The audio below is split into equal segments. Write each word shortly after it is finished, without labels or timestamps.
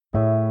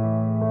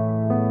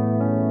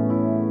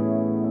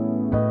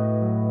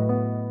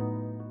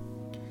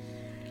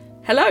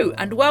Hello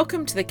and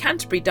welcome to the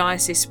Canterbury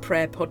Diocese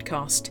Prayer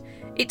Podcast.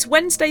 It's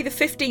Wednesday the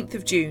 15th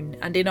of June,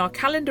 and in our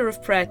calendar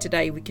of prayer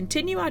today we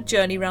continue our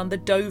journey around the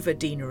Dover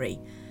Deanery.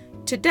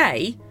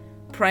 Today,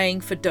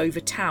 praying for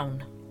Dover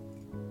Town.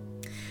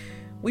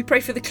 We pray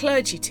for the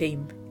clergy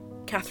team,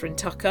 Catherine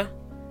Tucker,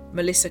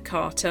 Melissa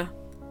Carter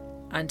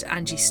and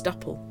Angie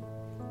Stupple.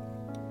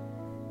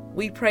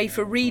 We pray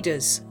for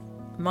readers,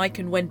 Mike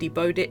and Wendy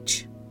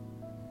Bowditch,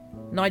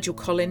 Nigel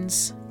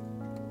Collins,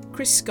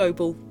 Chris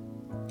Scoble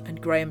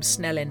and Graham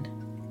Snellin.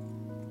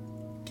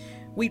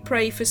 We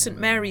pray for St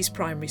Mary's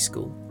Primary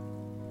School,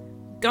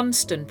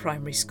 Gunston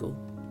Primary School,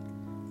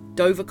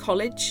 Dover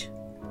College,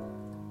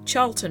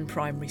 Charlton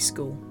Primary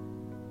School.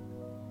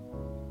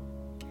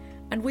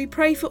 And we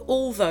pray for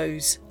all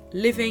those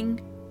living,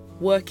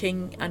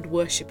 working and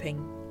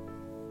worshipping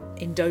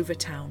in Dover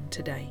Town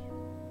today.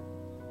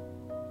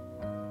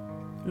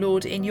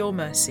 Lord, in your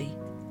mercy,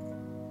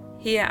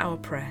 hear our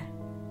prayer.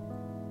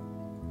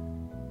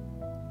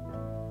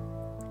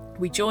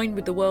 We join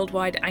with the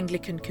Worldwide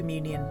Anglican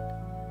Communion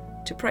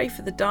to pray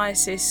for the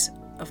Diocese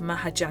of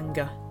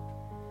Mahajanga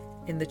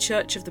in the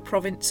Church of the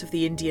Province of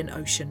the Indian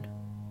Ocean.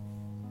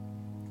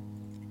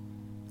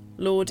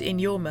 Lord, in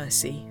your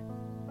mercy,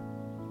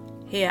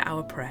 hear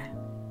our prayer.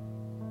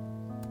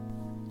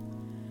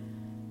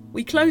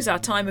 We close our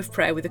time of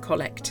prayer with a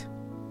collect.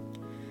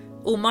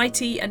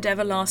 Almighty and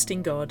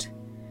everlasting God,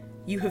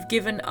 you have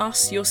given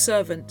us, your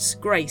servants,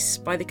 grace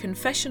by the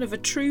confession of a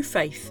true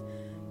faith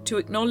to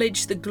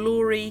acknowledge the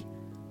glory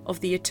of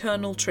the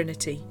eternal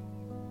Trinity,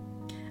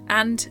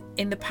 and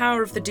in the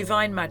power of the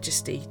divine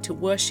majesty to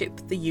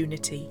worship the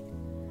unity.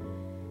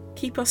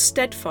 Keep us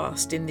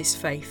steadfast in this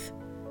faith,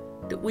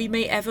 that we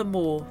may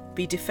evermore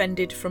be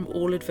defended from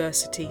all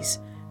adversities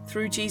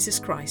through Jesus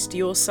Christ,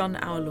 your Son,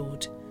 our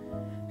Lord,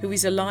 who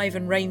is alive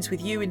and reigns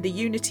with you in the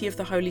unity of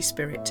the Holy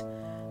Spirit,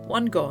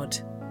 one God,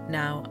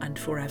 now and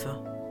forever.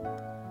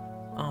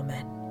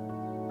 Amen.